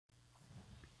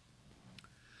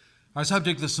Our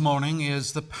subject this morning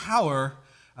is the power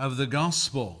of the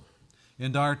gospel,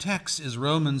 and our text is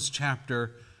Romans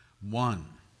chapter 1.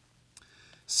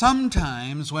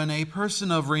 Sometimes when a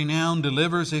person of renown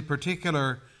delivers a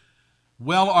particular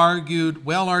well-argued,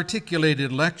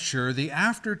 well-articulated lecture, the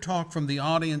after-talk from the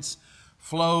audience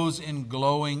flows in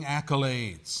glowing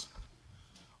accolades.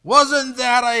 Wasn't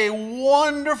that a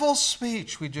wonderful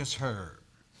speech we just heard?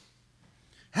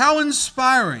 How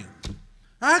inspiring.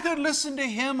 I could listen to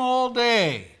him all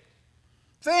day.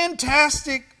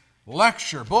 Fantastic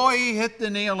lecture. Boy, he hit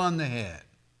the nail on the head.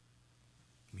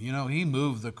 You know, he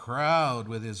moved the crowd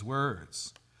with his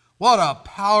words. What a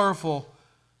powerful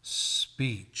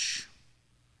speech.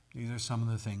 These are some of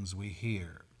the things we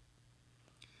hear.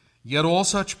 Yet all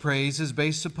such praise is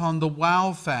based upon the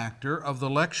wow factor of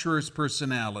the lecturer's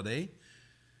personality,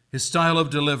 his style of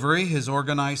delivery, his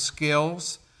organized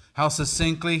skills, how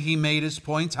succinctly he made his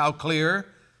points, how clear,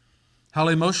 how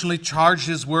emotionally charged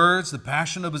his words, the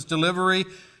passion of his delivery,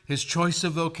 his choice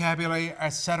of vocabulary,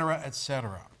 etc.,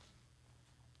 etc.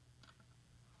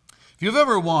 If you've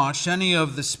ever watched any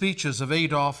of the speeches of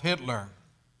Adolf Hitler,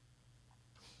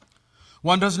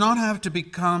 one does not have to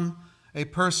become a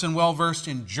person well-versed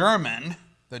in German,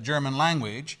 the German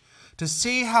language, to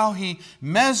see how he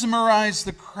mesmerized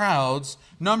the crowds,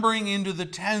 numbering into the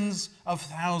tens of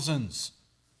thousands,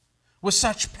 with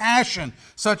such passion,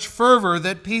 such fervor,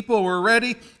 that people were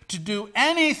ready to do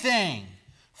anything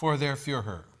for their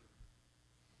Führer.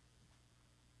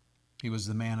 He was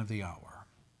the man of the hour.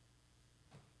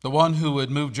 The one who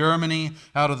would move Germany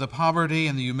out of the poverty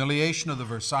and the humiliation of the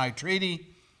Versailles Treaty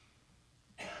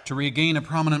to regain a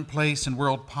prominent place in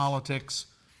world politics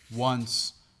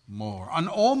once more. And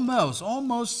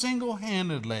almost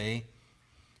single-handedly,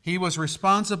 he was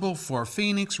responsible for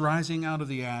Phoenix rising out of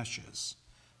the ashes,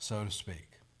 so to speak.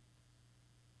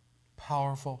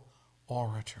 Powerful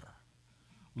orator.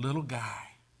 Little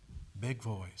guy, big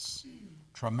voice,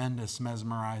 tremendous,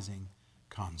 mesmerizing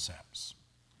concepts.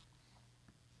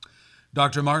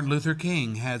 Dr. Martin Luther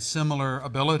King had similar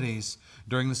abilities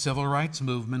during the civil rights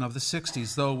movement of the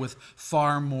 60s, though with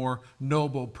far more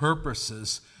noble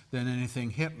purposes than anything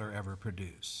Hitler ever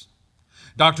produced.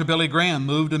 Dr. Billy Graham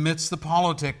moved amidst the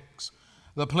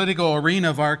political arena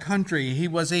of our country. He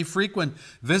was a frequent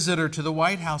visitor to the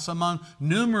White House among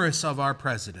numerous of our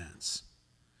presidents.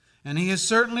 And he is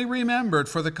certainly remembered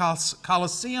for the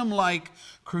Colosseum-like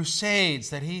crusades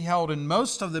that he held in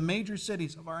most of the major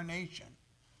cities of our nation,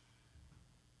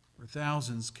 where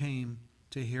thousands came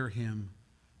to hear him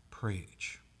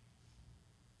preach.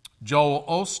 Joel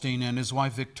Osteen and his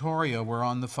wife Victoria were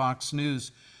on the Fox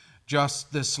News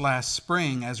just this last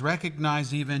spring as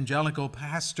recognized evangelical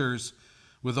pastors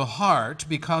with a heart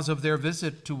because of their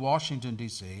visit to Washington,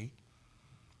 D.C.,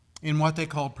 in what they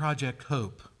called Project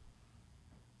Hope.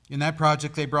 In that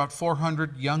project, they brought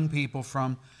 400 young people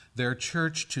from their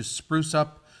church to spruce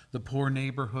up the poor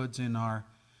neighborhoods in our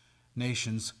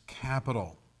nation's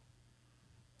capital.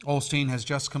 Osteen has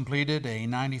just completed a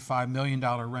 $95 million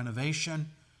renovation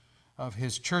of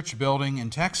his church building in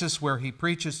Texas, where he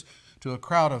preaches to a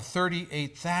crowd of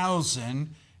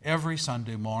 38,000 every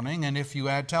Sunday morning. And if you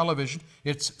add television,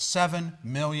 it's 7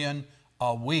 million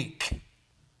a week.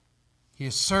 He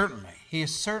is certainly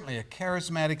a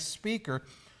charismatic speaker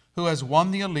who has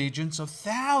won the allegiance of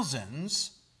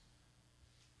thousands,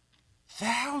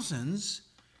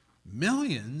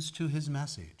 millions to his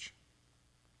message.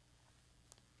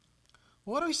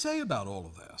 What do we say about all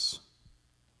of this?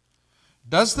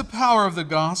 Does the power of the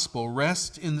gospel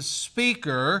rest in the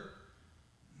speaker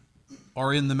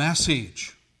or in the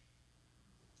message?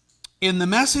 In the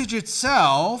message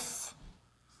itself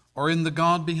or in the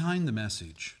God behind the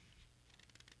message?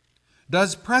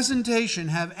 Does presentation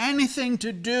have anything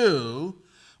to do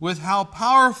with how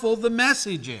powerful the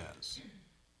message is?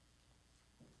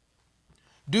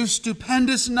 Do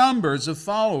stupendous numbers of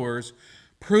followers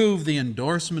prove the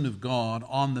endorsement of God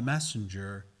on the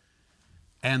messenger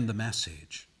and the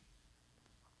message?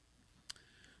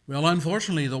 Well,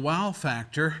 unfortunately, the wow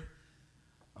factor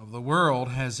of the world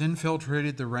has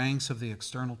infiltrated the ranks of the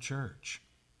external church,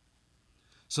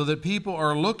 so that people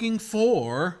are looking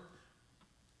for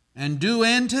and do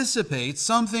anticipate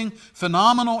something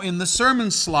phenomenal in the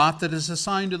sermon slot that is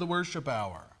assigned to the worship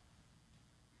hour.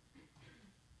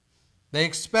 They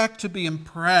expect to be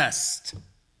impressed,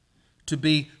 to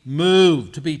be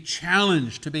moved, to be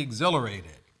challenged, to be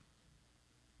exhilarated.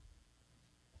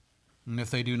 And if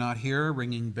they do not hear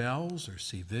ringing bells or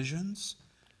see visions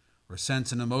or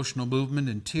sense an emotional movement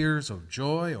in tears of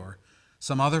joy or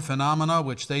some other phenomena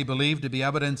which they believe to be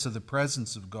evidence of the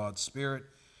presence of God's Spirit,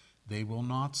 they will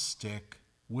not stick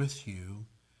with you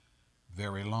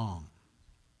very long.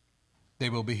 They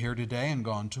will be here today and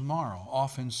gone tomorrow,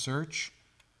 off in search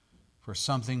for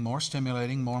something more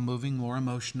stimulating, more moving, more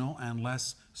emotional, and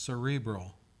less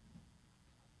cerebral.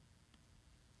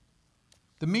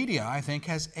 The media, I think,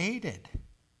 has aided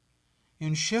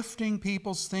in shifting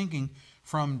people's thinking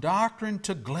from doctrine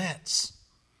to glitz,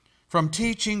 from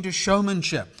teaching to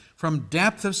showmanship, from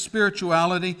depth of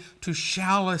spirituality to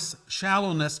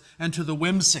shallowness and to the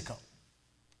whimsical.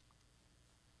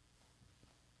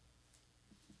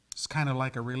 It's kind of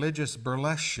like a religious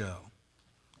burlesque show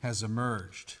has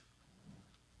emerged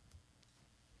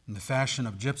in the fashion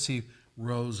of Gypsy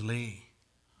Rose Lee.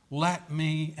 "Let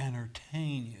me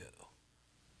entertain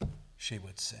you," she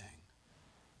would sing.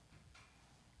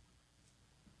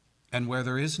 And where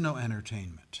there is no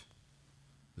entertainment,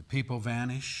 the people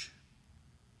vanish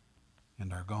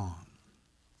and are gone.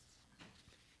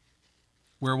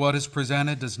 Where what is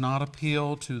presented does not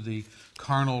appeal to the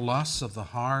carnal lusts of the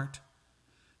heart,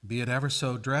 be it ever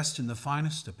so dressed in the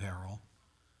finest apparel,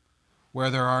 where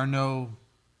there are no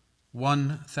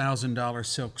 $1,000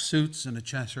 silk suits and a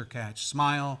Cheshire Cat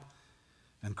smile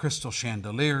and crystal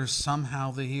chandeliers,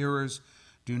 somehow the hearers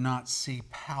do not see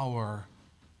power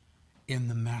in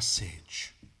the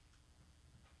message.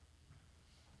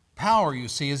 Power, you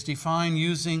see, is defined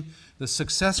using the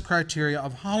success criteria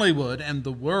of Hollywood and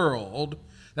the world.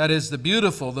 That is, the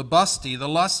beautiful, the busty, the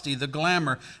lusty, the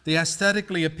glamour, the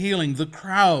aesthetically appealing, the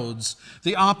crowds,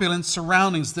 the opulent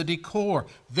surroundings, the decor.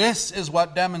 This is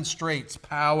what demonstrates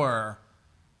power.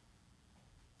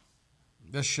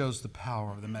 This shows the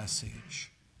power of the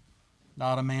message.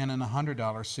 Not a man in a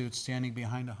 $100 suit standing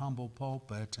behind a humble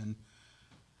pulpit and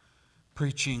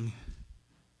preaching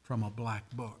from a black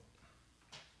book.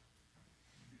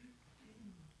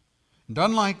 And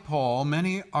unlike Paul,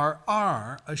 many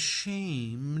are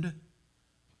ashamed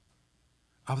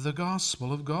of the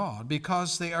gospel of God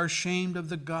because they are ashamed of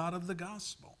the God of the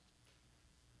gospel.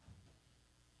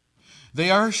 They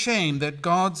are ashamed that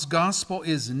God's gospel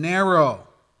is narrow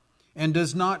and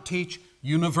does not teach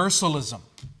universalism.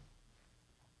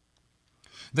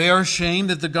 They are ashamed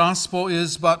that the gospel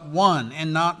is but one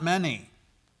and not many.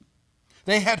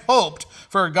 They had hoped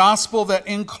for a gospel that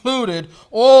included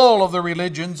all of the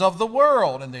religions of the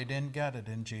world, and they didn't get it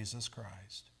in Jesus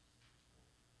Christ.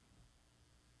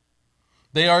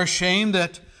 They are ashamed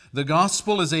that the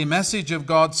gospel is a message of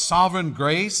God's sovereign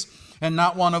grace and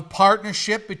not one of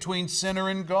partnership between sinner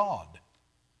and God.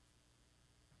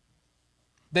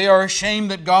 They are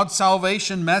ashamed that God's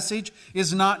salvation message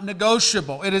is not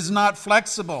negotiable. It is not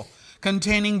flexible,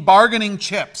 containing bargaining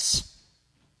chips,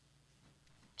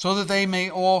 so that they may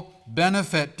all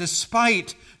benefit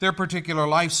despite their particular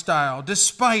lifestyle,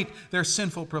 despite their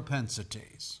sinful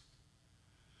propensities.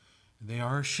 They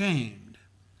are ashamed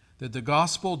that the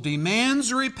gospel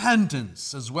demands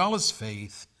repentance as well as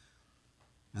faith,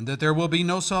 and that there will be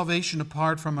no salvation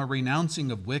apart from a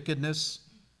renouncing of wickedness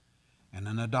and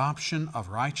an adoption of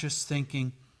righteous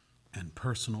thinking and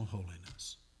personal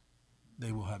holiness.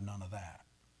 They will have none of that.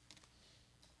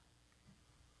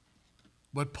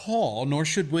 But Paul, nor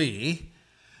should we,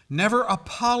 never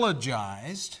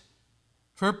apologized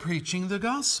for preaching the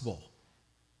gospel.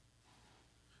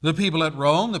 The people at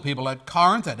Rome, the people at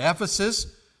Corinth, at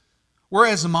Ephesus, were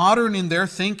as modern in their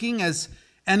thinking as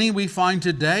any we find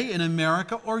today in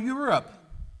America or Europe.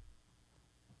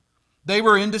 They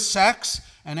were into sex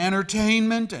and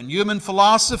entertainment and human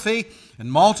philosophy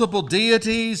and multiple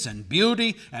deities and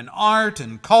beauty and art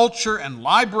and culture and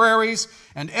libraries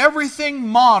and everything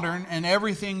modern and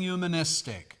everything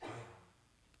humanistic.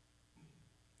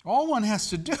 All one has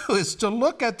to do is to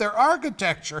look at their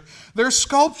architecture, their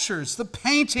sculptures, the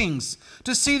paintings,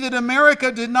 to see that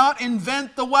America did not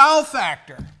invent the wow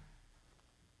factor.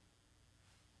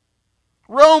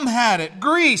 Rome had it.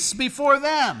 Greece before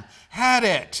them had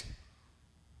it.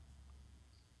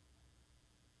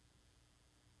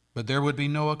 But there would be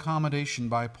no accommodation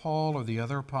by Paul or the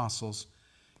other apostles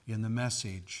in the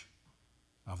message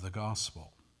of the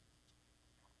gospel.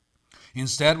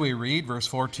 Instead, we read verse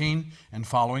 14 and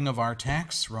following of our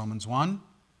text, Romans 1,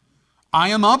 "I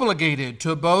am obligated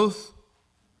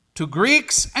to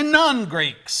Greeks and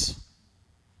non-Greeks,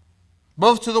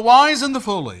 both to the wise and the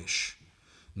foolish.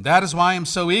 And that is why I am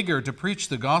so eager to preach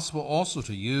the gospel also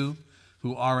to you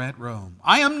who are at Rome.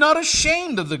 I am not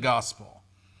ashamed of the gospel,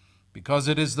 because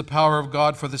it is the power of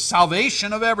God for the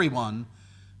salvation of everyone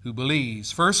who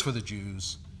believes, first for the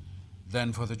Jews,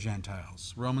 then for the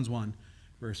Gentiles." Romans 1,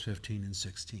 verse 15 and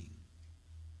 16.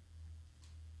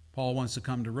 Paul wants to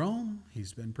come to Rome.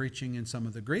 He's been preaching in some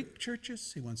of the Greek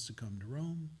churches. He wants to come to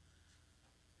Rome,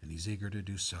 and he's eager to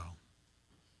do so.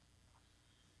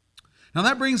 Now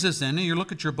that brings us in, and you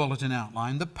look at your bulletin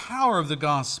outline, the power of the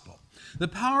gospel. The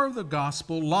power of the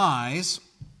gospel lies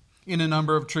in a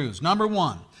number of truths. Number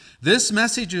one, this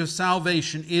message of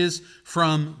salvation is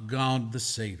from God the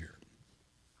Savior.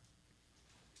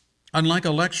 Unlike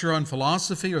a lecture on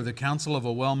philosophy or the counsel of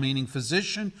a well-meaning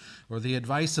physician or the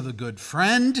advice of a good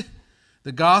friend,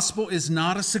 the gospel is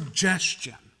not a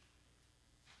suggestion.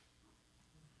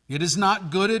 It is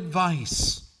not good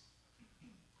advice.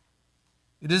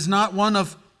 It is not one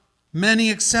of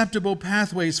many acceptable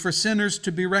pathways for sinners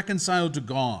to be reconciled to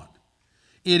God.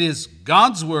 It is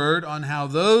God's word on how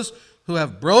those who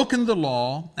have broken the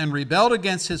law and rebelled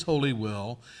against His holy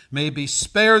will may be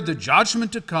spared the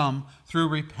judgment to come through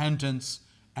repentance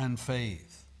and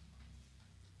faith.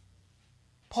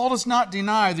 Paul does not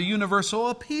deny the universal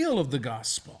appeal of the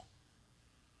gospel.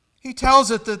 He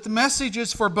tells it that the message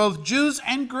is for both Jews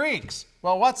and Greeks.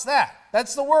 Well, what's that?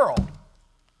 That's the world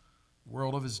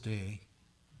of his day.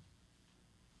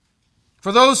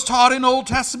 For those taught in Old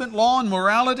Testament law and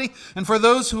morality, and for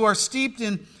those who are steeped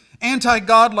in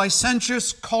anti-God,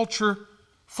 licentious culture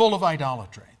full of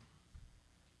idolatry.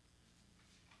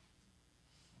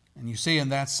 And you see, in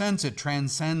that sense, it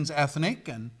transcends ethnic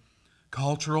and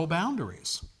cultural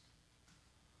boundaries.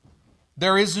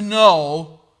 There is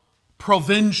no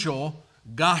provincial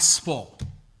gospel.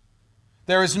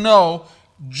 There is no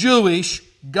Jewish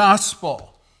gospel.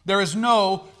 There is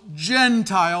no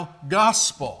Gentile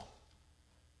gospel.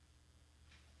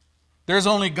 There's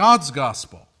only God's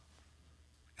gospel.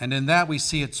 And in that we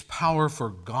see its power, for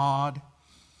God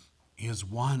is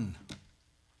one.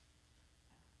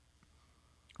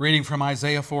 Reading from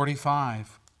Isaiah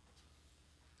 45.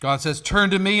 God says,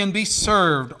 "Turn to me and be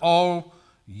served, all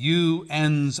you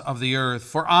ends of the earth,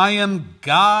 for I am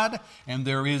God and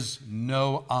there is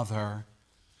no other.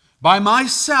 By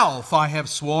myself I have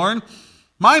sworn,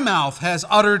 my mouth has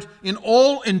uttered in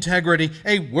all integrity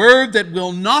a word that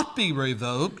will not be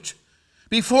revoked.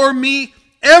 Before me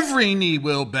every knee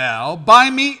will bow, by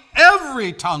me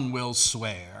every tongue will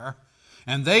swear,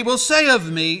 and they will say of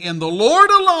me, in the Lord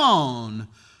alone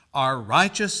are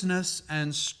righteousness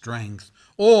and strength.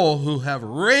 All who have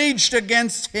raged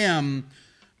against Him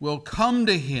will come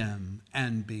to Him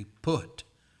and be put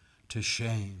to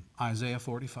shame." Isaiah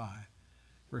 45,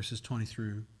 verses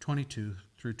 22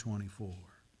 through 24.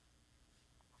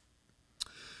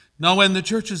 Now, when the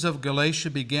churches of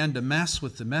Galatia began to mess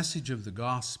with the message of the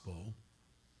gospel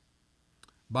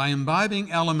by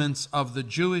imbibing elements of the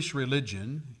Jewish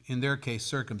religion, in their case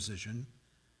circumcision,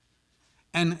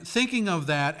 and thinking of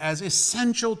that as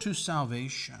essential to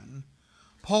salvation,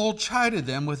 Paul chided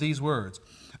them with these words,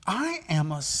 "I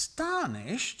am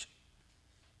astonished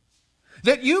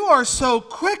that you are so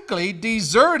quickly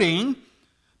deserting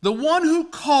the one who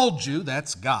called you,"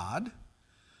 that's God,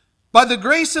 "by the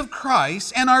grace of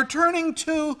Christ, and are turning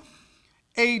to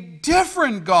a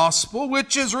different gospel,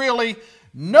 which is really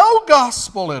no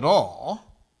gospel at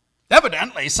all.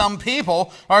 Evidently, some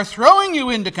people are throwing you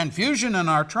into confusion and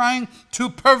are trying to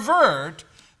pervert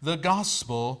the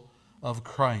gospel of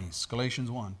Christ." Galatians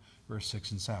 1, verse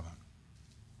 6 and 7.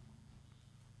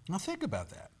 Now think about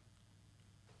that.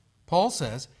 Paul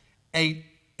says, a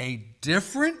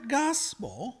different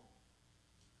gospel,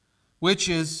 which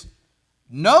is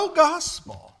no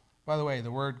gospel. By the way,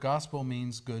 the word gospel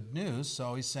means good news,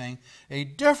 so he's saying a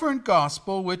different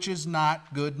gospel, which is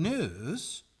not good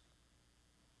news.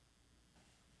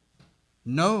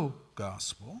 No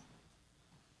gospel.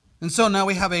 And so now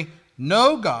we have a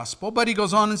no gospel, but he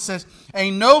goes on and says, a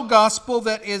no gospel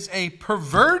that is a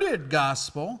perverted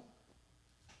gospel.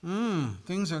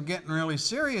 Things are getting really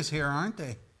serious here, aren't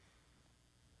they?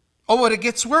 Oh, but it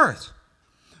gets worse.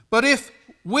 "But if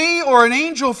we or an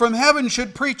angel from heaven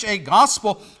should preach a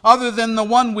gospel other than the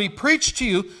one we preach to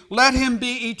you, let him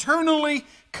be eternally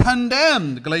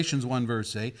condemned." Galatians 1,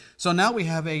 verse 8. So now we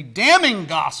have a damning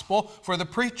gospel for the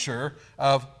preacher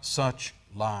of such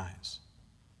lies.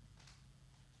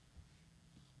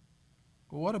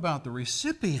 But what about the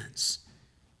recipients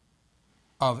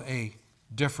of a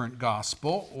different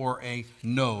gospel, or a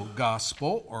no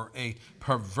gospel, or a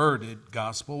perverted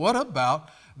gospel? What about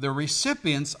the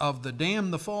recipients of the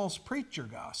damn the false preacher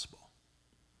gospel?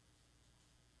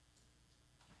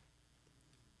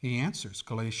 He answers,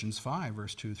 Galatians 5,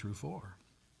 verse 2 through 4.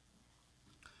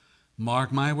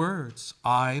 "Mark my words,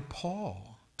 I,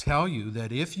 Paul, tell you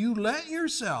that if you let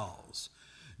yourselves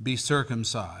be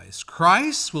circumcised,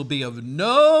 Christ will be of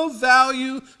no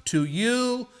value to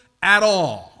you at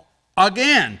all.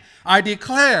 Again, I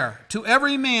declare to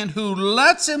every man who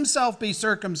lets himself be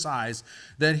circumcised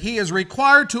that he is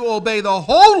required to obey the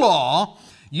whole law.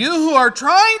 You who are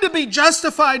trying to be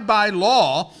justified by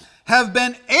law have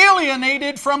been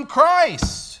alienated from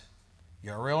Christ.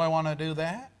 You really want to do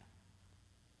that?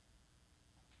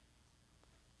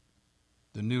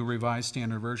 The New Revised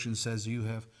Standard Version says you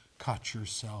have cut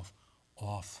yourself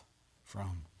off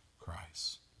from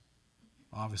Christ.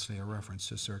 Obviously a reference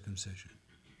to circumcision.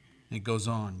 It goes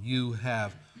on, you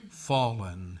have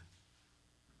fallen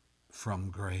from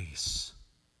grace.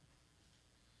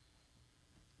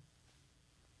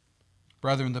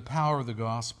 Brethren, the power of the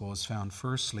gospel is found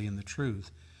firstly in the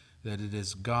truth that it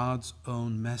is God's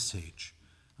own message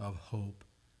of hope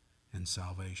and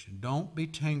salvation. Don't be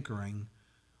tinkering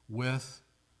with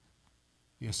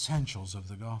the essentials of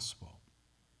the gospel,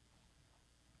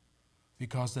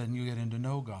 because then you get into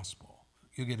no gospel.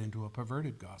 You get into a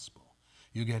perverted gospel.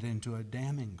 You get into a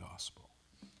damning gospel.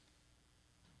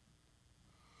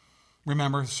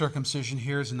 Remember, circumcision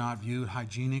here is not viewed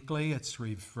hygienically. It's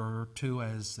referred to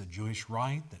as the Jewish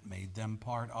rite that made them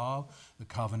part of the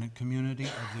covenant community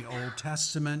of the Old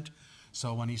Testament.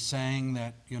 So when he's saying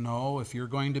that, if you're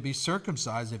going to be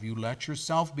circumcised, if you let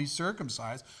yourself be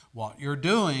circumcised, what you're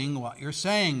doing, what you're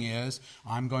saying is,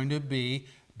 I'm going to be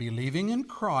believing in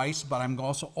Christ, but I'm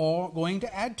also going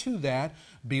to add to that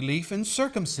belief in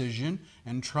circumcision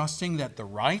and trusting that the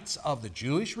rites of the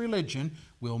Jewish religion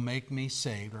will make me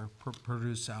saved or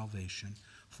produce salvation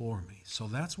for me. So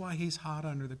that's why he's hot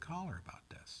under the collar about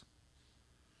this.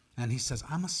 And he says,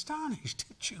 I'm astonished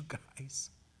at you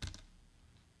guys.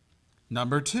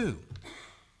 Number 2,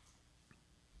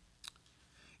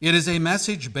 it is a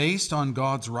message based on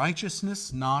God's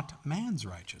righteousness, not man's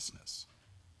righteousness.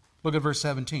 Look at verse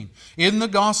 17. In the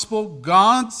gospel,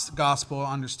 God's gospel,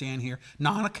 understand here,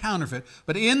 not a counterfeit,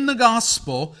 but in the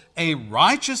gospel, a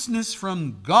righteousness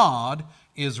from God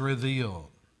is revealed.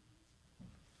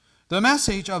 The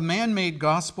message of man-made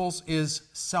gospels is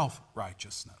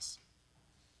self-righteousness.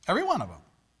 Every one of them.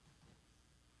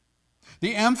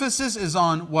 The emphasis is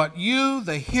on what you,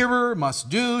 the hearer, must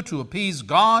do to appease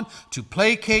God, to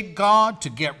placate God, to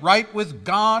get right with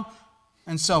God,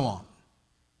 and so on.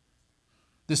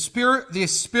 The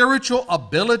spiritual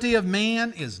ability of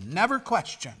man is never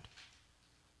questioned.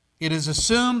 It is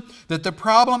assumed that the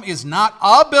problem is not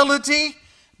ability,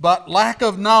 but lack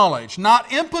of knowledge.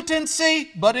 Not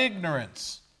impotency, but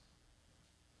ignorance.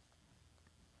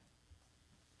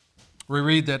 We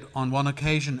read that on one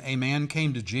occasion a man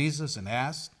came to Jesus and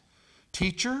asked,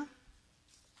 Teacher,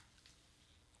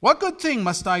 what good thing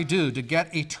must I do to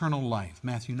get eternal life?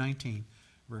 Matthew 19,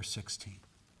 verse 16.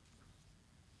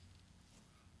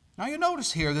 Now you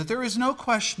notice here that there is no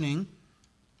questioning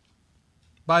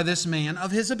by this man of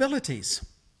his abilities.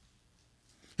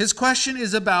 His question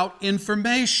is about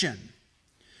information.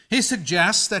 He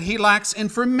suggests that he lacks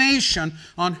information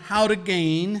on how to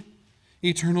gain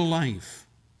eternal life.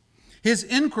 His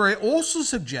inquiry also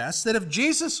suggests that if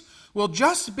Jesus will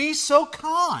just be so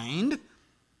kind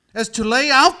as to lay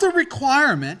out the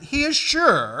requirement, he is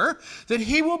sure that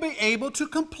he will be able to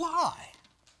comply.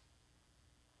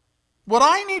 What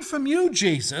I need from you,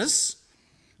 Jesus,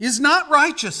 is not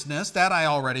righteousness, that I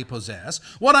already possess.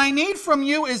 What I need from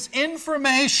you is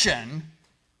information.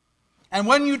 And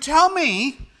when you tell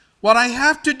me what I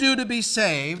have to do to be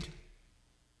saved,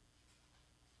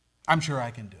 I'm sure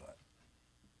I can do it.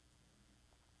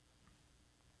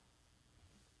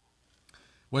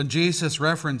 When Jesus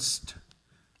referenced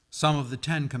some of the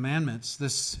 10 commandments,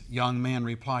 this young man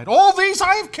replied, All these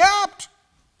I have kept.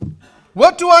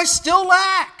 What do I still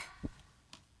lack?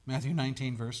 Matthew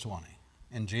 19, verse 20.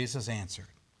 And Jesus answered,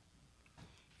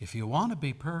 If you want to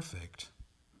be perfect,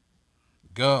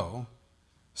 go,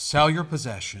 sell your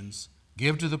possessions,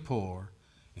 give to the poor,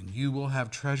 and you will have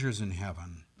treasures in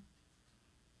heaven.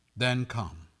 Then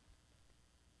come,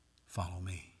 follow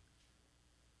me.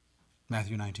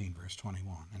 Matthew 19, verse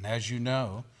 21. And as you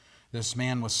know, this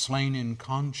man was slain in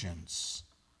conscience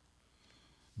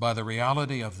by the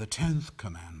reality of the 10th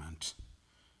commandment,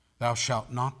 Thou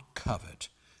shalt not covet,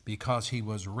 because he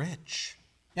was rich.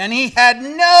 And he had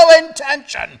no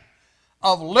intention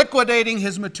of liquidating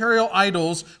his material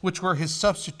idols, which were his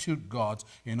substitute gods,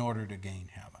 in order to gain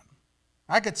heaven.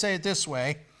 I could say it this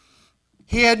way.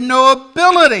 He had no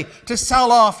ability to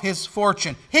sell off his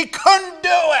fortune. He couldn't do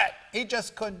it. He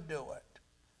just couldn't do it.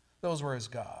 Those were his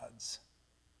gods.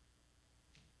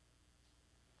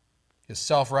 His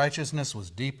self-righteousness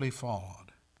was deeply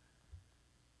flawed.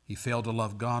 He failed to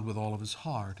love God with all of his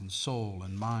heart and soul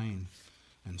and mind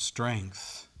and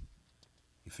strength.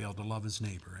 He failed to love his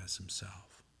neighbor as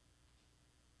himself.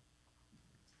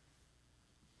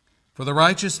 For the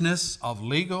righteousness of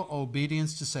legal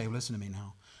obedience to save, listen to me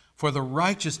now. For the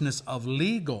righteousness of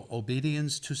legal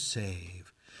obedience to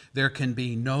save, there can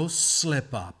be no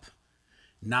slip-up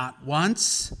Not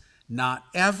once, not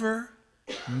ever,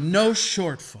 no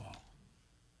shortfall.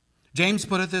 James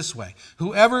put it this way: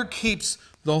 whoever keeps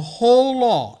the whole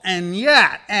law and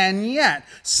yet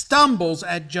stumbles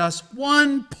at just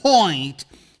one point,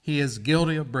 he is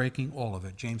guilty of breaking all of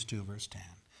it. James 2, verse 10.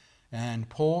 And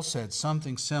Paul said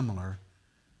something similar.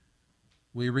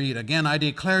 We read, "Again, I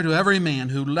declare to every man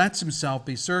who lets himself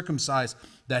be circumcised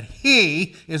that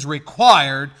he is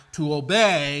required to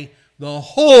obey the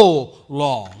whole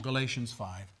law." Galatians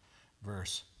 5,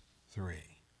 verse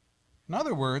 3. In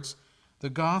other words, the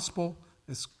gospel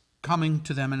is coming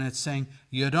to them and it's saying,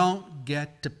 you don't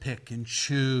get to pick and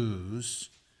choose.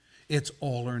 It's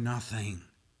all or nothing.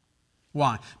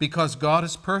 Why? Because God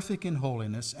is perfect in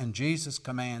holiness, and Jesus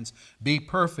commands, "Be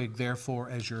perfect, therefore,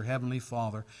 as your heavenly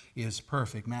Father is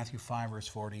perfect." Matthew 5, verse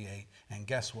 48. And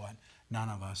guess what? None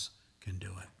of us can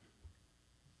do it.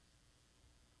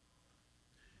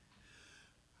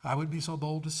 I would be so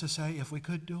bold as to say, if we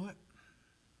could do it,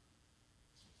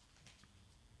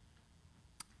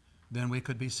 then we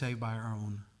could be saved by our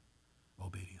own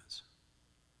obedience.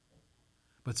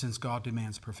 But since God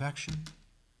demands perfection,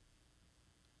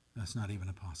 that's not even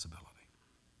a possibility.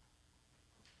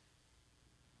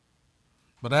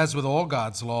 But as with all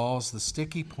God's laws, the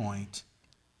sticky point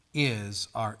is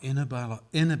our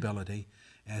inability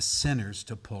as sinners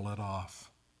to pull it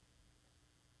off.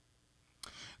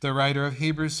 The writer of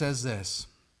Hebrews says this.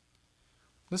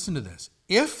 Listen to this.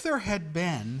 If there had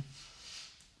been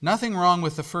nothing wrong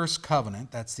with the first covenant,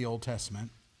 that's the Old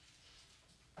Testament,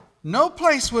 no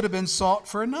place would have been sought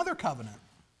for another covenant.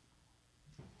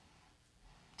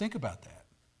 Think about that.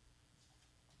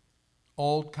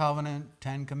 Old covenant,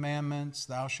 10 commandments,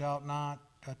 thou shalt not,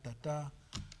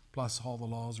 plus all the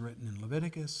laws written in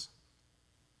Leviticus.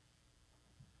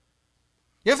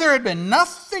 If there had been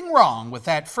nothing wrong with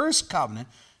that first covenant,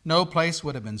 no place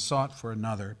would have been sought for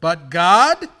another. But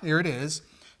God, here it is,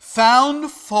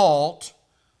 found fault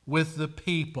with the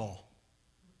people.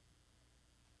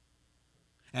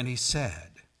 And he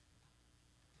said,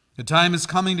 "The time is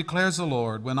coming, declares the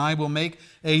Lord, when I will make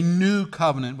a new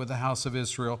covenant with the house of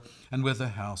Israel and with the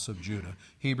house of Judah."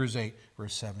 Hebrews 8,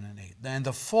 verse 7 and 8. And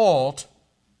the fault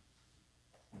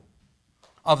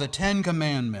of the 10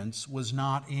 commandments was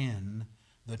not in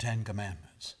the 10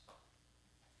 commandments,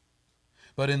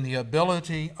 but in the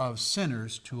ability of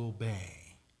sinners to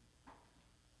obey.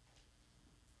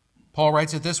 Paul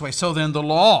writes it this way: so then the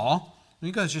law,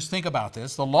 you guys just think about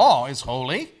this, the law is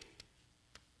holy.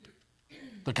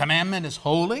 The commandment is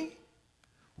holy,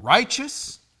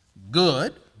 righteous,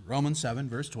 good, Romans 7,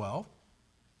 verse 12.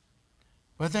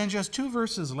 But then just 2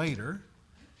 verses later,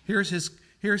 here's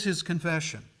his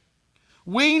confession.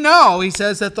 We know, he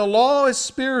says, that the law is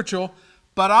spiritual,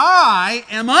 but I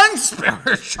am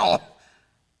unspiritual,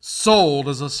 sold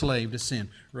as a slave to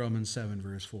sin. Romans 7,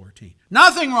 verse 14.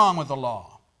 Nothing wrong with the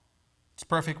law. It's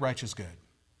perfect, righteous, good.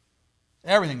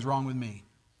 Everything's wrong with me.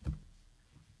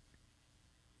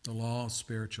 The law is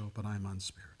spiritual, but I'm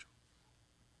unspiritual.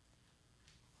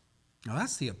 Now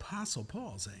that's the Apostle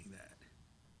Paul saying that.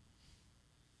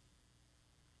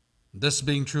 This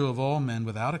being true of all men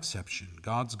without exception,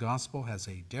 God's gospel has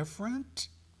a different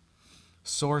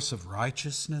source of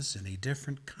righteousness and a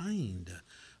different kind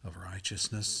of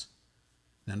righteousness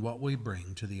than what we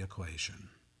bring to the equation.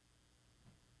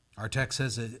 Our text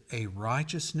says a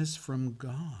righteousness from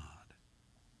God.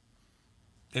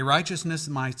 A righteousness,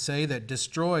 might say, that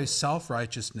destroys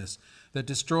self-righteousness, that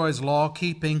destroys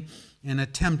law-keeping and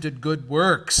attempted good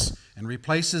works, and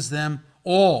replaces them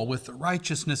all with the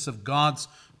righteousness of God's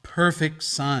perfect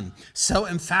Son. So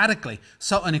emphatically,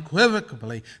 so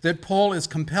unequivocally, that Paul is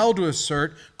compelled to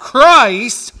assert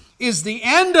Christ is the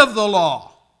end of the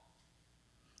law,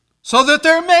 so that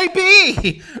there may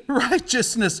be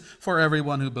righteousness for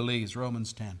everyone who believes.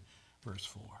 Romans 10, verse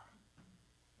 4.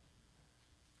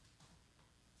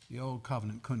 The old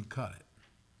covenant couldn't cut it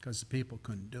because the people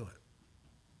couldn't do it.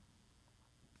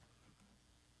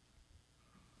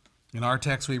 In our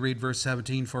text we read verse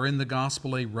 17, "For in the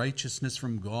gospel a righteousness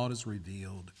from God is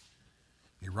revealed,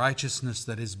 a righteousness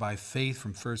that is by faith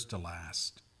from first to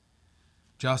last.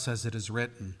 Just as it is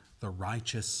written, the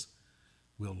righteous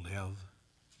will live,"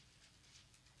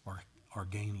 or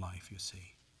gain life, you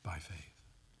see, by faith.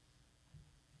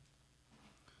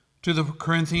 To the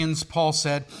Corinthians, Paul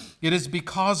said, "It is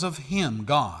because of him,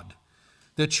 God,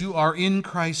 that you are in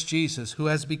Christ Jesus, who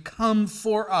has become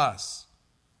for us,"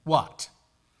 what?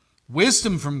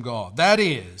 Wisdom from God. That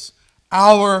is,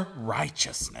 our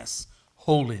righteousness,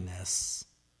 holiness,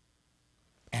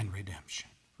 and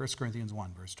redemption. 1 Corinthians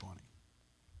 1, verse 20.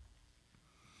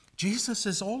 Jesus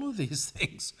is all of these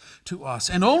things to us,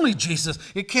 and only Jesus.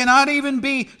 It cannot even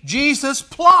be Jesus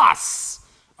plus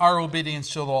our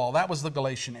obedience to the law. That was the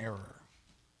Galatian error.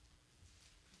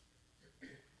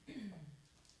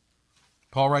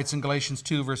 Paul writes in Galatians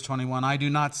 2, verse 21, I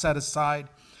do not set aside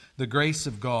the grace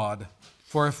of God,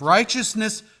 for if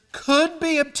righteousness could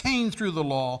be obtained through the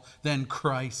law, then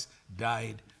Christ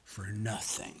died for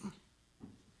nothing. I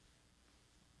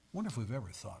wonder if we've ever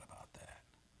thought about that.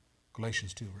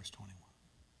 Galatians 2, verse 21.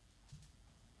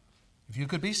 If you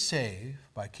could be saved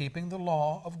by keeping the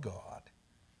law of God,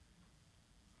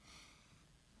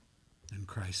 then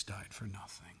Christ died for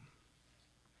nothing.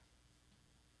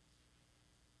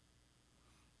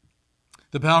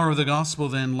 The power of the gospel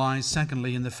then lies,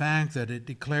 secondly, in the fact that it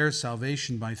declares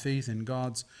salvation by faith in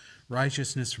God's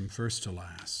righteousness from first to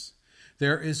last.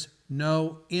 There is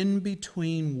no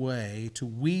in-between way to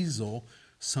weasel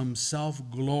some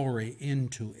self-glory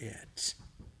into it.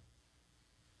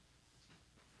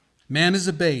 Man is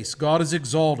abased, God is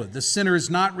exalted. The sinner is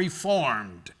not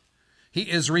reformed. He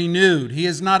is renewed. He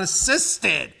is not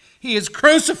assisted. He is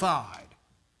crucified.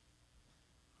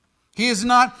 He is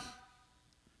not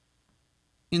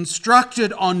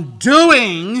instructed on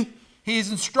doing, he is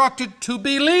instructed to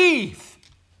believe.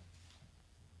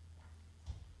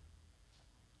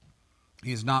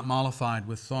 He is not mollified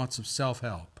with thoughts of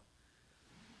self-help,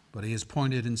 but he is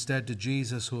pointed instead to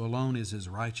Jesus, who alone is his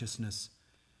righteousness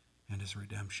and his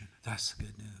redemption. That's the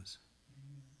good news.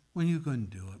 When you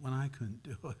couldn't do it, when I couldn't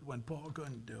do it, when Paul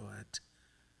couldn't do it,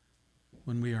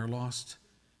 when we are lost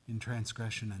in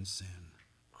transgression and sin,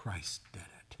 Christ did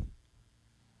it.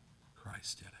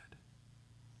 Christ did it.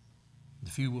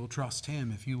 If you will trust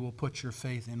him, if you will put your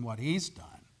faith in what he's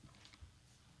done,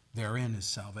 therein is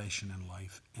salvation and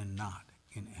life, and not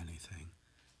in anything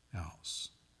else.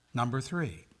 Number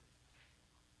 3,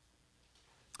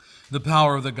 the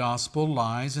power of the gospel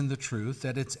lies in the truth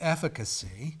that its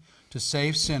efficacy to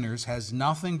save sinners has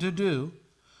nothing to do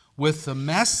with the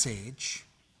message,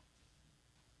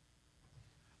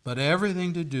 but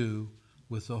everything to do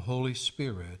with the Holy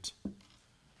Spirit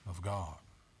of God.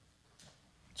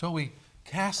 So we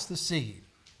cast the seed.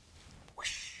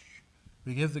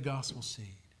 We give the gospel seed.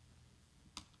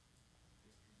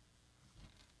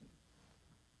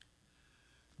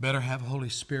 Better have Holy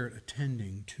Spirit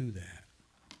attending to that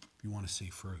if you want to see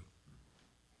fruit.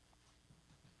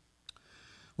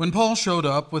 When Paul showed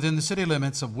up within the city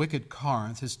limits of wicked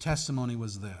Corinth, his testimony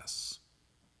was this.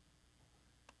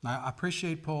 Now, I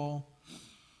appreciate Paul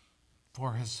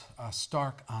for his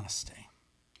stark honesty.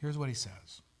 Here's what he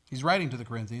says. He's writing to the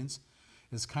Corinthians.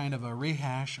 It's kind of a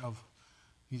rehash of,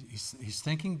 he's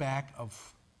thinking back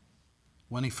of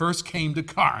when he first came to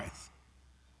Corinth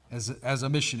as a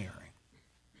missionary.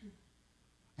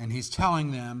 And he's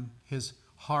telling them his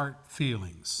heart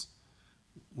feelings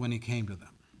when he came to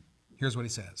them. Here's what he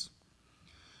says.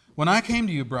 When I came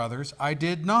to you, brothers, I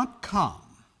did not come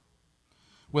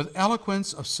with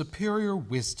eloquence of superior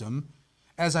wisdom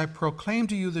as I proclaimed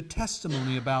to you the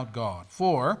testimony about God.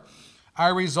 For I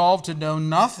resolved to know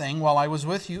nothing while I was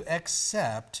with you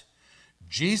except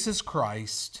Jesus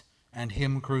Christ and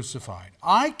him crucified.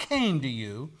 I came to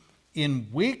you in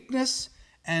weakness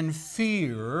and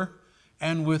fear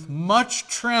and with much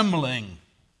trembling.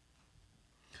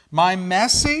 My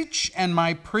message and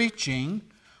my preaching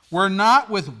were not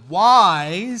with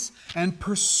wise and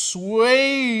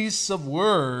persuasive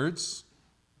words,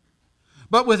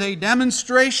 but with a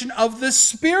demonstration of the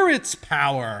Spirit's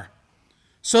power,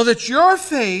 so that your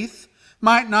faith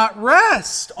might not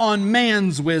rest on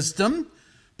man's wisdom,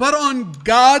 but on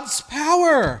God's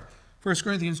power. 1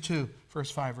 Corinthians 2,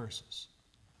 first 5 verses.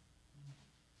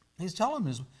 He's telling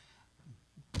them,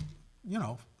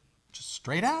 just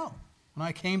straight out. When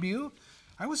I came to you,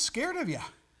 I was scared of you.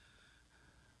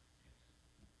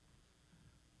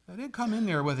 I didn't come in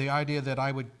there with the idea that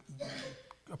I would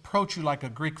approach you like a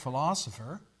Greek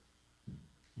philosopher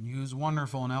and use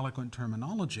wonderful and eloquent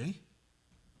terminology.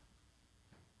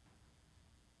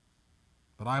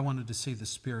 But I wanted to see the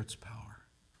Spirit's power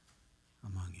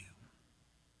among you.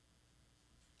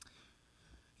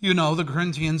 You know, the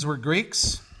Corinthians were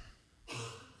Greeks,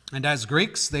 and as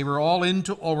Greeks, they were all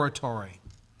into oratory.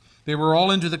 They were all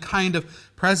into the kind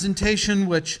of presentation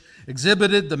which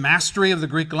exhibited the mastery of the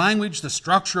Greek language, the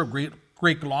structure of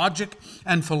Greek logic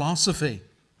and philosophy.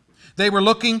 They were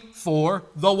looking for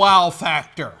the wow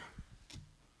factor.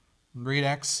 Read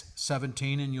Acts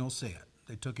 17 and you'll see it.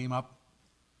 They took him up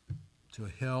to a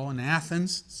hill in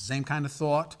Athens, same kind of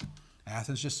thought.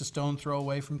 Athens just a stone throw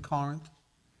away from Corinth.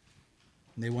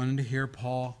 And they wanted to hear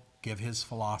Paul give his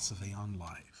philosophy on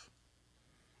life.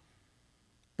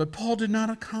 But Paul did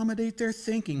not accommodate their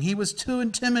thinking. He was too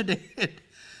intimidated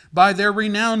by their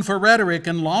renown for rhetoric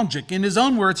and logic. In his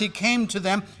own words, he came to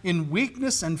them in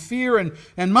weakness and fear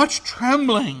and much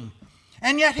trembling.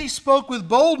 And yet he spoke with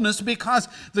boldness because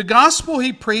the gospel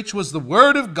he preached was the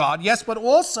word of God, yes, but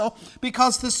also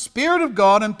because the Spirit of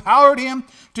God empowered him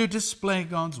to display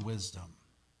God's wisdom.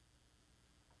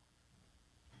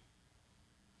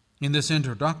 In this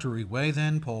introductory way,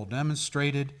 then, Paul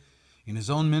demonstrated in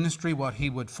his own ministry what he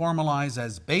would formalize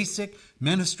as basic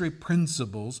ministry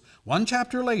principles. One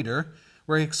chapter later,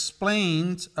 where he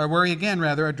addresses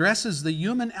the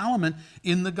human element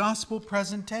in the gospel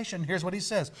presentation. Here's what he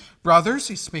says. Brothers,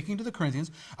 he's speaking to the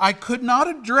Corinthians, I could not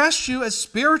address you as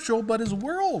spiritual, but as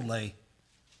worldly.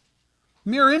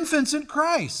 Mere infants in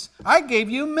Christ. I gave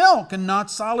you milk and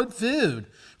not solid food,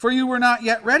 for you were not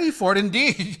yet ready for it.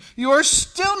 Indeed, you are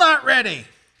still not ready.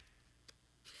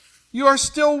 You are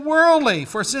still worldly,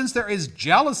 for since there is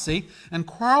jealousy and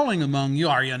quarreling among you,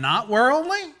 are you not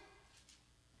worldly?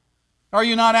 Are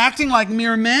you not acting like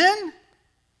mere men?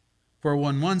 For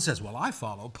when one says, well, I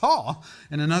follow Paul,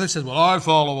 and another says, well, I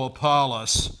follow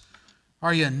Apollos,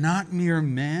 are you not mere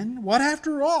men? What,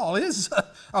 after all, is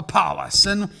Apollos,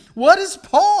 and what is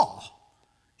Paul?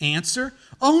 Answer,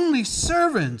 only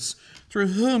servants through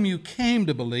whom you came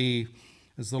to believe,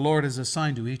 as the Lord has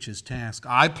assigned to each his task.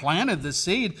 I planted the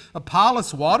seed,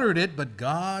 Apollos watered it, but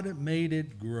God made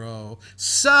it grow.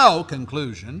 So,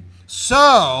 conclusion,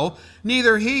 so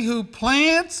neither he who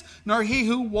plants nor he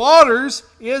who waters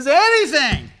is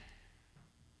anything,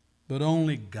 but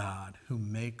only God who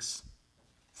makes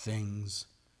things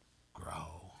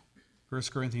grow. 1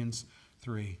 Corinthians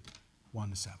 3,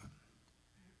 1-7.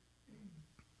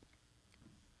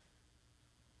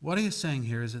 What he is saying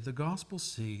here is that the gospel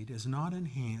seed is not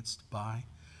enhanced by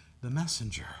the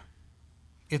messenger.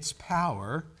 Its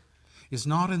power is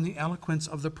not in the eloquence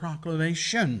of the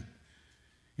proclamation.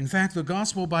 In fact, the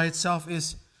gospel by itself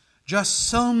is just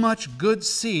so much good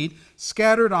seed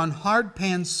scattered on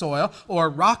hard-pan soil or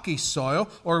rocky soil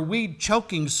or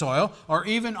weed-choking soil or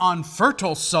even on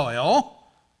fertile soil.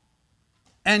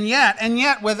 And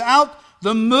yet, without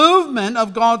the movement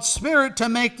of God's Spirit to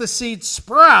make the seed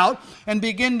sprout and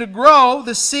begin to grow,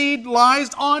 the seed lies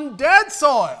on dead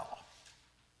soil.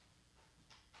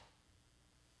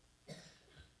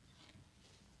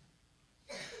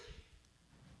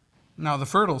 Now, the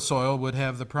fertile soil would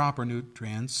have the proper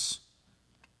nutrients.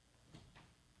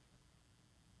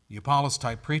 The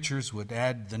Apollos-type preachers would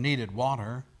add the needed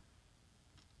water.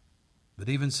 But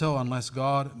even so, unless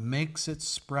God makes it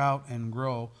sprout and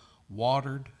grow,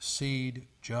 watered seed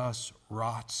just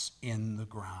rots in the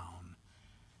ground,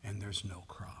 and there's no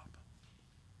crop.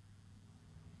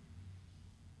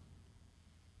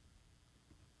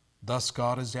 Thus,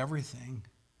 God is everything.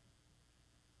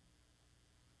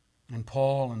 And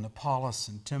Paul and Apollos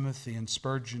and Timothy and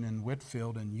Spurgeon and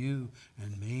Whitefield and you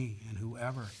and me and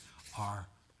whoever are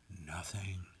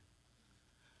nothing.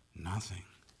 Nothing.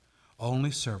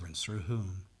 Only servants through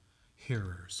whom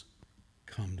hearers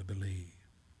come to believe.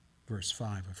 Verse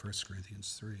 5 of 1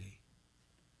 Corinthians 3.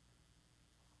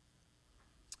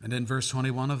 And in verse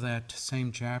 21 of that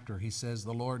same chapter, he says,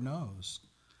 the Lord knows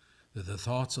that the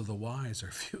thoughts of the wise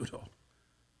are futile.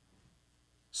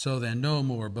 So then, no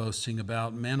more boasting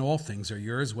about men. All things are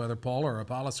yours, whether Paul or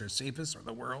Apollos or Cephas or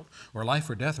the world or life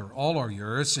or death, or all are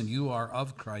yours, and you are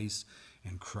of Christ,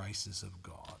 and Christ is of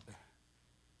God.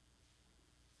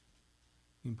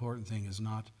 The important thing is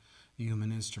not the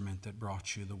human instrument that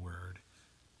brought you the word,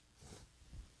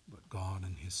 but God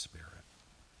and His Spirit.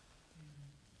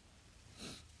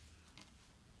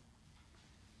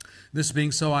 This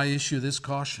being so, I issue this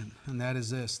caution, and that is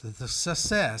this, that the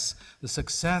success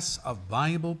of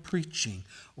Bible preaching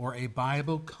or a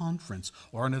Bible conference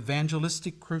or an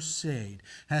evangelistic crusade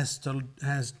has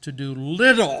to do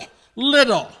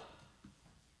little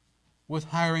with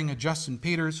hiring a Justin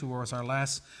Peters, who was our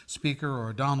last speaker, or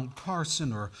a Donald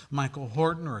Carson, or Michael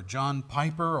Horton, or a John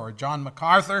Piper, or John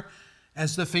MacArthur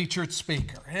as the featured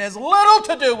speaker. It has little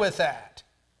to do with that.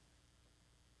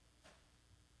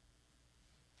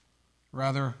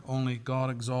 Rather, only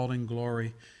God-exalting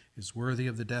glory is worthy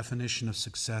of the definition of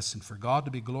success, and for God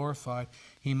to be glorified,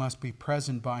 He must be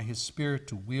present by His Spirit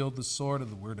to wield the sword of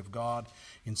the Word of God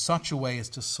in such a way as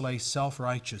to slay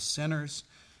self-righteous sinners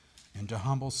and to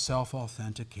humble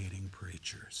self-authenticating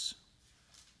preachers.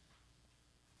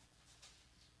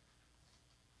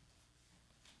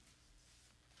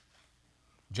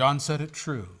 John said it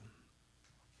true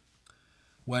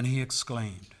when he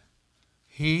exclaimed,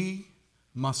 "He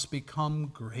must become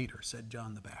greater," said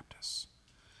John the Baptist.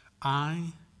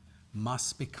 "I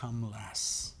must become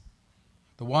less."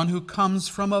 The one who comes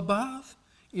from above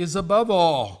is above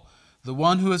all. The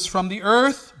one who is from the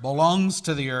earth belongs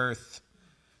to the earth,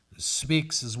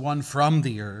 speaks as one from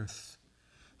the earth.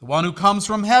 The one who comes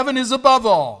from heaven is above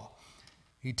all.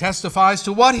 He testifies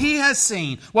to what he has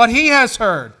seen, what he has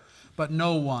heard, but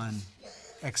no one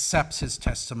accepts his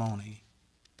testimony.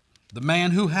 The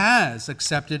man who has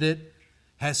accepted it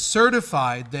has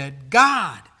certified that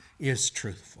God is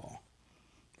truthful.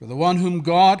 For the one whom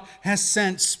God has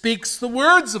sent speaks the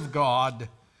words of God,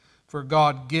 for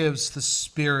God gives the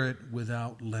Spirit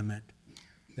without limit,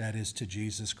 that is, to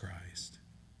Jesus Christ.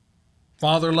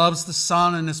 Father loves the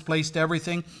Son and has placed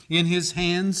everything in his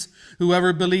hands.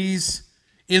 Whoever believes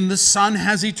in the Son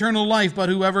has eternal life, but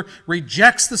whoever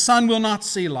rejects the Son will not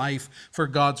see life, for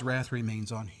God's wrath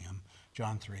remains on him.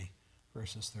 John 3,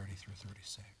 verses 30 through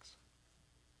 36.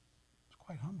 It's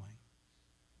quite humbling.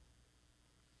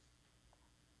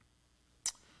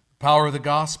 The power of the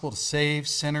gospel to save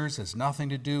sinners has nothing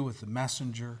to do with the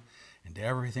messenger and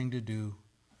everything to do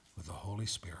with the Holy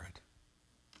Spirit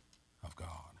of God.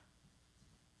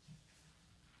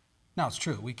 Now, it's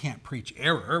true, we can't preach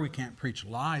error, we can't preach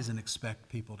lies and expect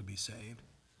people to be saved.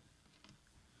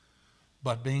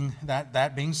 But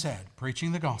that being said,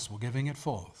 preaching the gospel, giving it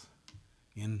forth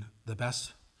in the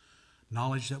best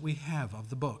knowledge that we have of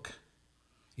the book,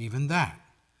 even that,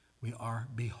 we are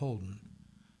beholden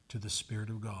to the Spirit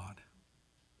of God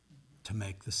to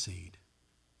make the seed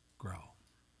grow.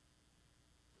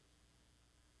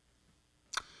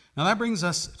 Now that brings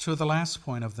us to the last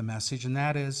point of the message, and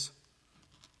that is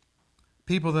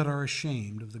people that are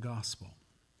ashamed of the gospel.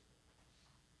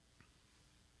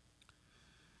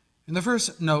 And the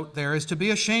first note there is to be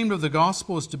ashamed of the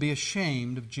gospel is to be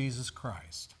ashamed of Jesus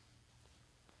Christ.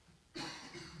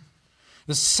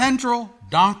 The central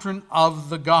doctrine of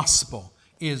the gospel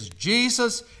is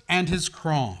Jesus and his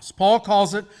cross. Paul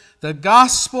calls it the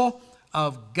gospel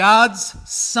of God's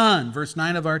Son, verse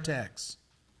 9 of our text.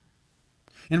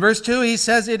 In verse 2, he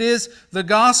says it is the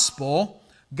gospel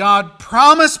God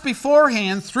promised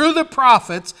beforehand through the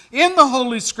prophets in the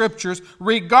Holy Scriptures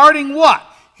regarding what?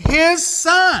 His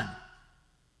Son,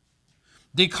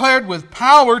 declared with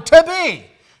power to be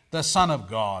the Son of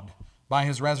God by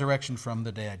his resurrection from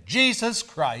the dead. Jesus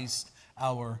Christ,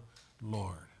 our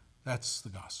Lord. That's the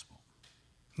gospel.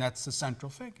 That's the central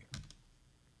figure.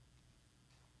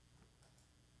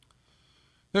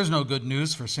 There's no good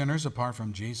news for sinners apart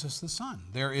from Jesus the Son.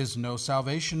 There is no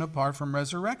salvation apart from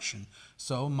resurrection.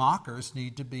 So mockers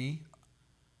need to be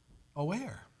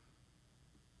aware.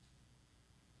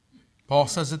 Paul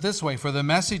says it this way, for the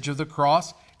message of the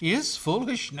cross is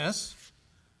foolishness,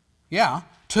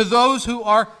 to those who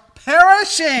are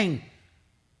perishing.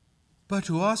 But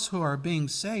to us who are being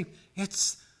saved,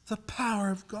 it's the power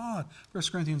of God. 1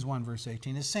 Corinthians 1, verse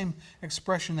 18, the same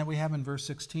expression that we have in verse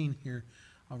 16 here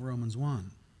of Romans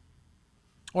 1.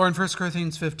 Or in 1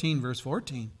 Corinthians 15, verse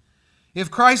 14. If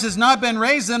Christ has not been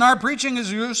raised, then our preaching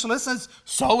is useless, and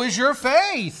so is your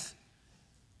faith.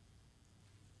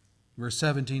 Verse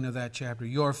 17 of that chapter,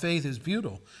 your faith is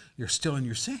futile. You're still in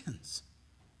your sins.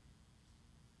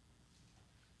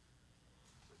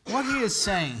 What he is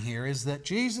saying here is that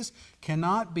Jesus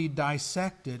cannot be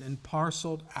dissected and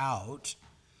parceled out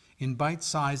in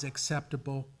bite-sized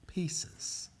acceptable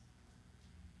pieces.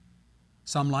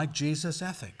 Some like Jesus'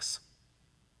 ethics.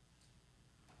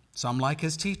 Some like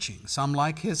his teaching. Some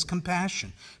like his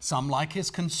compassion. Some like his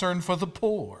concern for the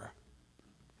poor.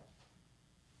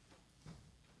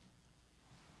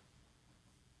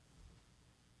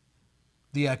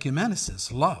 The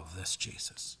ecumenicists love this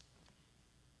Jesus.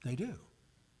 They do.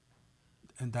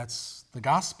 And that's the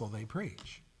gospel they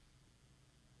preach.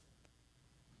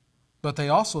 But they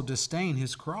also disdain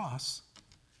his cross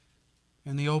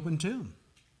and the open tomb.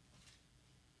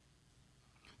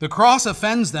 The cross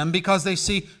offends them because they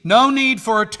see no need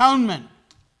for atonement,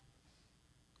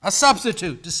 a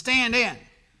substitute to stand in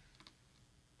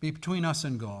between us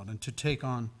and God and to take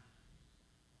on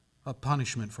a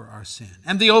punishment for our sin.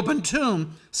 And the open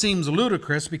tomb seems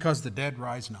ludicrous because the dead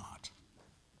rise not,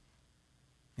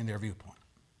 in their viewpoint.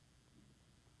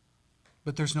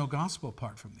 But there's no gospel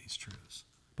apart from these truths.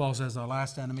 Paul says the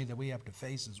last enemy that we have to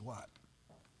face is what?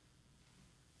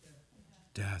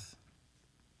 Death.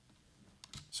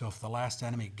 So if the last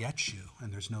enemy gets you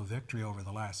and there's no victory over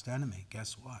the last enemy,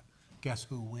 guess what? Guess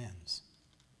who wins?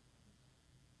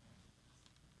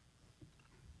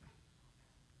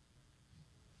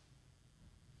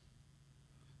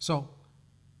 So,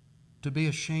 to be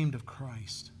ashamed of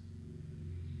Christ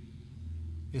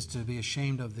is to be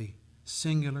ashamed of the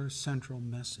singular central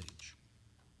message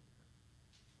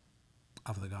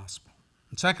of the gospel.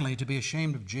 And secondly, to be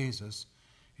ashamed of Jesus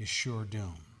is sure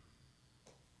doom.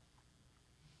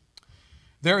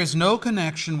 There is no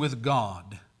connection with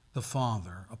God the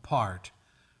Father apart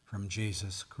from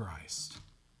Jesus Christ.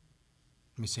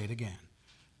 Let me say it again.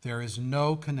 There is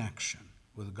no connection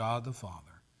with God the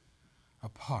Father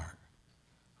apart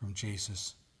from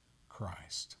Jesus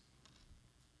Christ.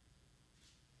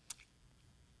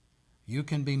 You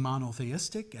can be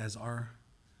monotheistic, as are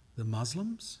the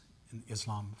Muslims in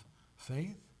Islam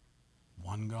faith.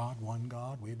 One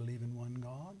God, we believe in one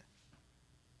God.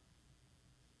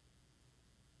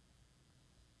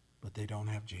 But they don't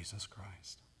have Jesus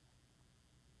Christ.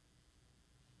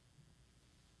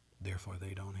 Therefore,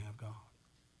 they don't have God.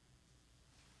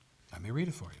 Let me read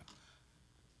it for you.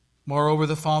 Moreover,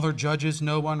 the Father judges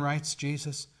no one, writes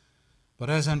Jesus, but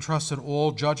has entrusted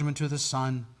all judgment to the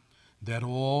Son, that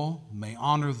all may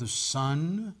honor the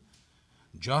Son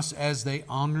just as they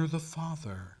honor the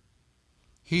Father.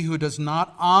 He who does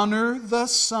not honor the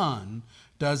Son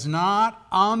does not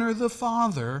honor the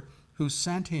Father who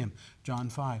sent him. John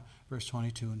 5, verse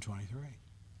 22 and 23.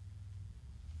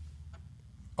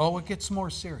 Oh, it gets more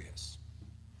serious.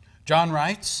 John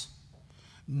writes,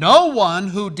 no one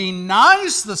who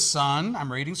denies the Son,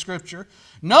 I'm reading Scripture,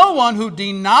 no one who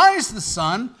denies the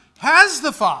Son has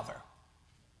the Father.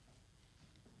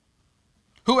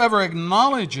 Whoever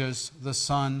acknowledges the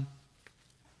Son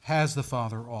has the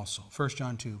Father also. 1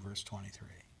 John 2, verse 23.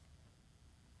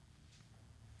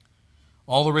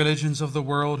 All the religions of the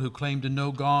world who claim to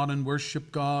know God and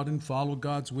worship God and follow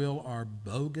God's will are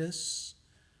bogus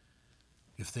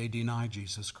if they deny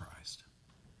Jesus Christ.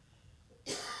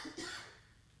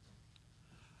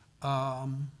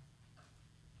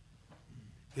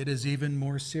 It is even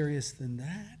more serious than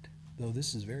that, though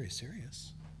this is very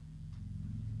serious.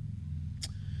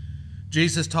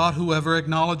 Jesus taught, whoever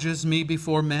acknowledges me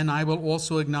before men, I will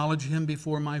also acknowledge him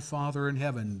before my Father in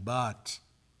heaven. But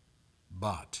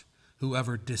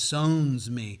whoever disowns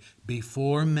me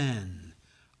before men,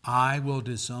 I will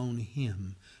disown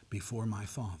him before my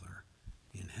Father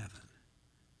in heaven.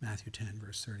 Matthew 10,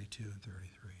 verse 32 and 33.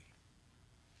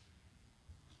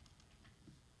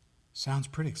 Sounds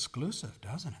pretty exclusive,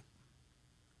 doesn't it?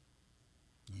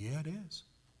 Yeah, it is.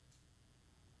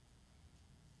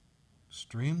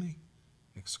 Extremely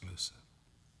exclusive.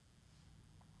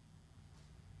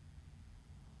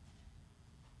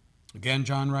 Again,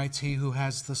 John writes, he who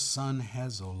has the Son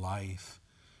has a life.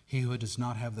 He who does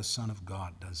not have the Son of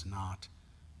God does not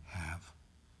have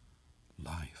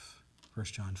life. 1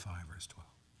 John 5, verse 12.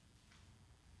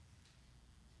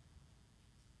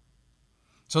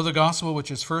 So the gospel,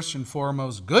 which is first and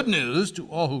foremost good news to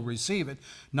all who receive it,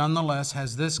 nonetheless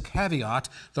has this caveat: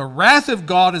 the wrath of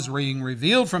God is being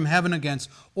revealed from heaven against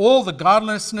all the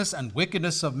godlessness and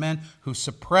wickedness of men who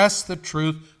suppress the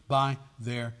truth by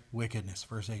their wickedness.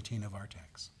 Verse 18 of our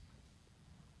text.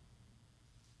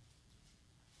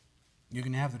 You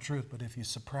can have the truth, but if you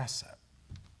suppress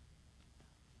it,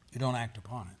 you don't act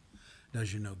upon it, it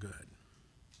does you no good.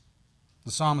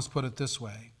 The psalmist put it this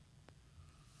way: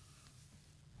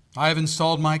 I have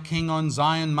installed my king on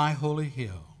Zion, my holy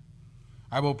hill.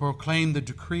 I will proclaim the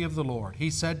decree of the Lord. He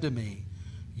said to me,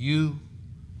 you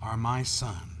are my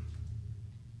son.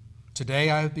 Today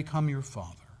I have become your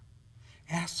father.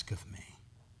 Ask of me,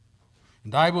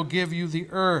 and I will give you the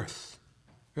earth.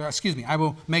 I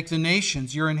will make the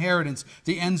nations your inheritance,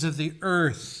 the ends of the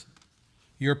earth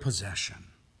your possession.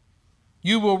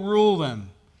 You will rule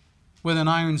them with an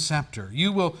iron scepter.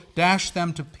 You will dash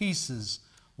them to pieces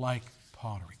like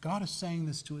pottery. God is saying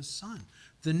this to his Son.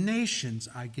 The nations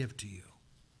I give to you.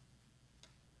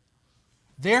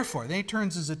 Therefore, he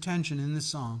turns his attention in this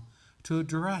psalm to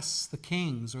address the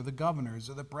kings or the governors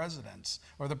or the presidents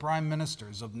or the prime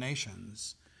ministers of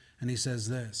nations. And he says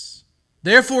this: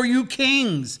 therefore, you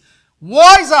kings,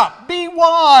 wise up, be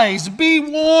wise, be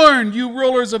warned, you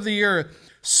rulers of the earth.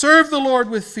 Serve the Lord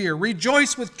with fear,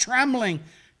 rejoice with trembling,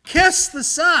 kiss the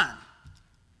Son,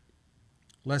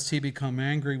 lest he become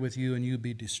angry with you and you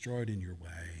be destroyed in your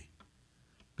way.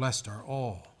 Blessed are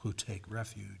all who take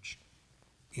refuge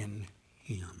in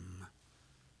him.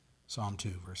 Psalm 2,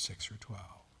 verse 6 through 12.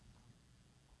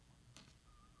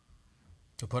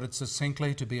 To put it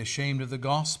succinctly, to be ashamed of the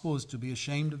gospel is to be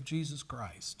ashamed of Jesus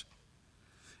Christ.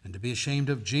 And to be ashamed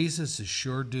of Jesus is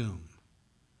sure doom.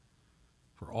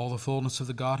 For all the fullness of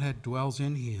the Godhead dwells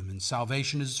in him, and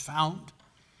salvation is found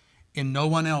in no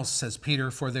one else, says Peter,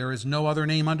 for there is no other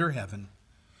name under heaven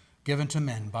given to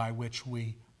men by which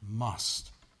we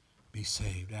must be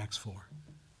saved. Acts 4,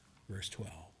 verse 12.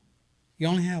 You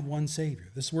only have one Savior.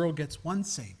 This world gets one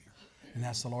Savior, and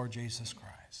that's the Lord Jesus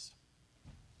Christ.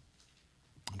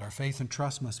 And our faith and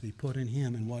trust must be put in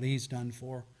him and what he's done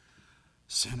for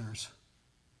sinners.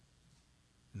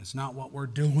 And it's not what we're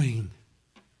doing,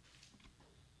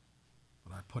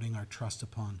 but our putting our trust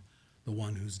upon the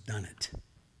one who's done it,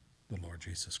 the Lord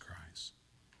Jesus Christ.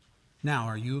 Now,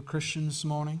 are you a Christian this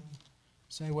morning?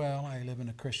 Say, well, I live in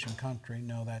a Christian country.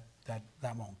 No, that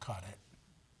won't cut it.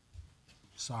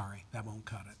 Sorry, that won't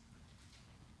cut it.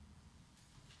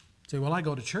 Say, well, I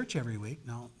go to church every week.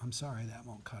 No, I'm sorry, that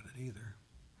won't cut it either.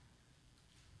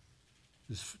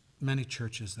 There's many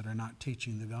churches that are not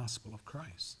teaching the gospel of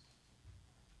Christ.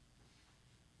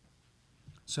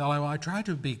 So I try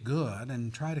to be good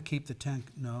and try to keep the 10.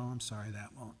 No, I'm sorry, that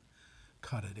won't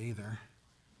cut it either.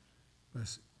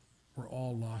 Because we're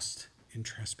all lost in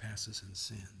trespasses and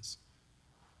sins.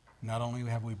 Not only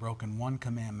have we broken one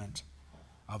commandment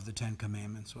of the 10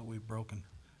 commandments, but we've broken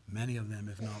many of them,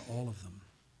 if not all of them.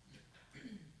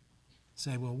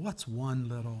 Say, well, what's one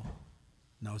little?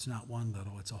 No, it's not one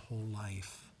little. It's a whole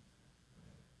life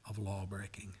of law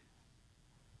breaking.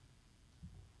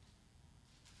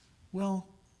 Well,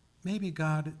 maybe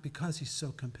God, because he's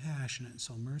so compassionate and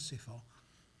so merciful,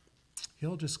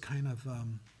 he'll just kind of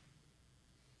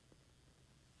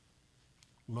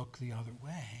look the other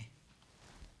way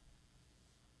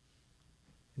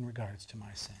in regards to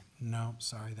my sin. No,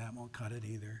 sorry, that won't cut it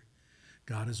either.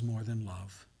 God is more than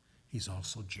love. He's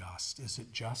also just. Is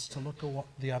it just to look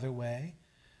the other way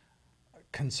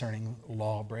concerning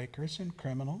lawbreakers and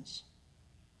criminals?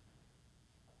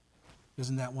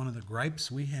 Isn't that one of the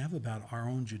gripes we have about our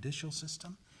own judicial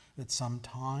system? That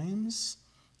sometimes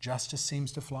justice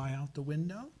seems to fly out the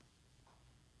window?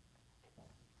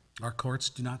 Our courts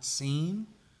do not seem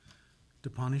to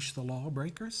punish the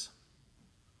lawbreakers?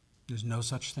 There's no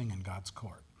such thing in God's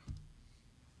court.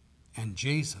 And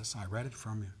Jesus, I read it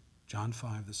from you, John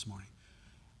 5 this morning.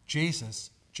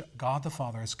 Jesus, God the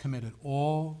Father, has committed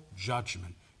all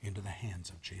judgment into the hands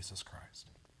of Jesus Christ,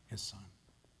 his Son.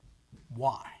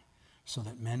 Why? So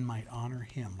that men might honor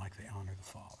him like they honor the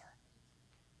Father.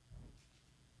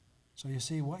 So you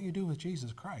see, what you do with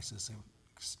Jesus Christ is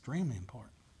extremely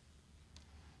important.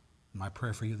 My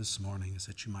prayer for you this morning is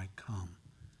that you might come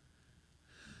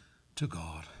to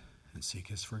God and seek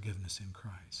his forgiveness in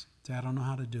Christ. Say, I don't know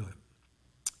how to do it.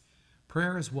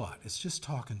 Prayer is what? It's just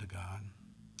talking to God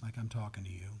like I'm talking to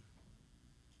you.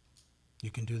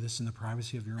 You can do this in the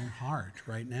privacy of your own heart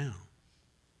right now.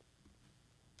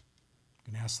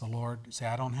 You can ask the Lord, say,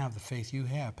 I don't have the faith you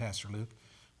have, Pastor Luke.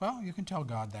 Well, you can tell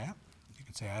God that. You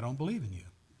can say, I don't believe in you.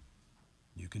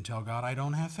 You can tell God, I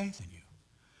don't have faith in you.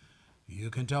 You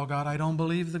can tell God, I don't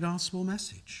believe the gospel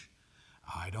message.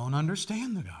 I don't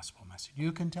understand the gospel message.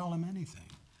 You can tell him anything.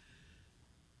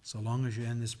 So long as you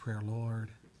end this prayer,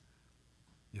 Lord,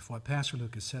 if what Pastor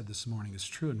Luke has said this morning is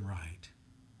true and right,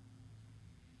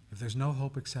 if there's no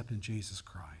hope except in Jesus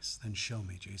Christ, then show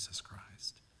me Jesus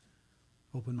Christ.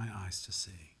 Open my eyes to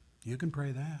see. You can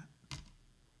pray that,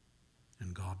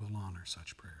 and God will honor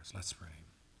such prayers. Let's pray.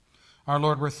 Our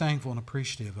Lord, we're thankful and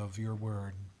appreciative of your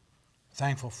word,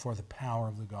 thankful for the power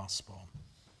of the gospel.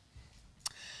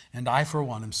 And I, for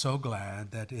one, am so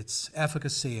glad that its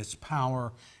efficacy, its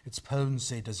power, its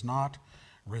potency does not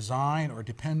reside or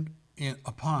depend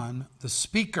upon the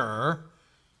speaker,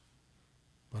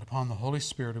 but upon the Holy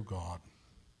Spirit of God,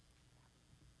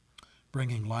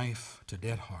 bringing life to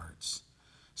dead hearts,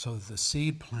 so that the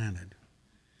seed planted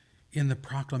in the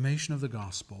proclamation of the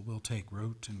gospel will take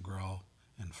root and grow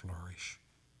and flourish.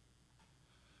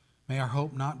 May our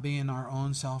hope not be in our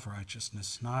own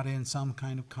self-righteousness, not in some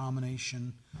kind of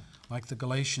combination like the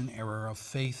Galatian error of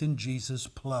faith in Jesus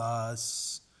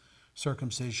plus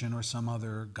circumcision or some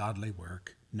other godly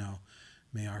work. No,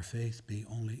 may our faith be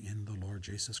only in the Lord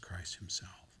Jesus Christ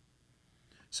himself.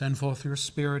 Send forth your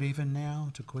Spirit even now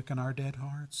to quicken our dead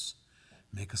hearts.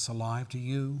 Make us alive to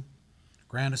you.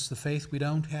 Grant us the faith we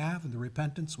don't have and the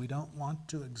repentance we don't want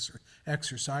to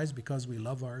exercise because we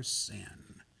love our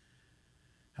sin.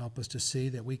 Help us to see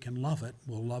that we can love it.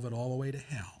 We'll love it all the way to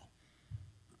hell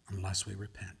unless we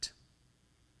repent,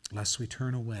 unless we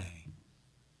turn away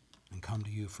and come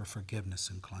to you for forgiveness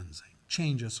and cleansing.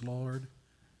 Change us, Lord.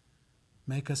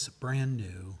 Make us brand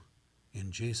new.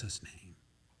 In Jesus' name,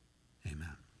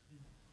 amen.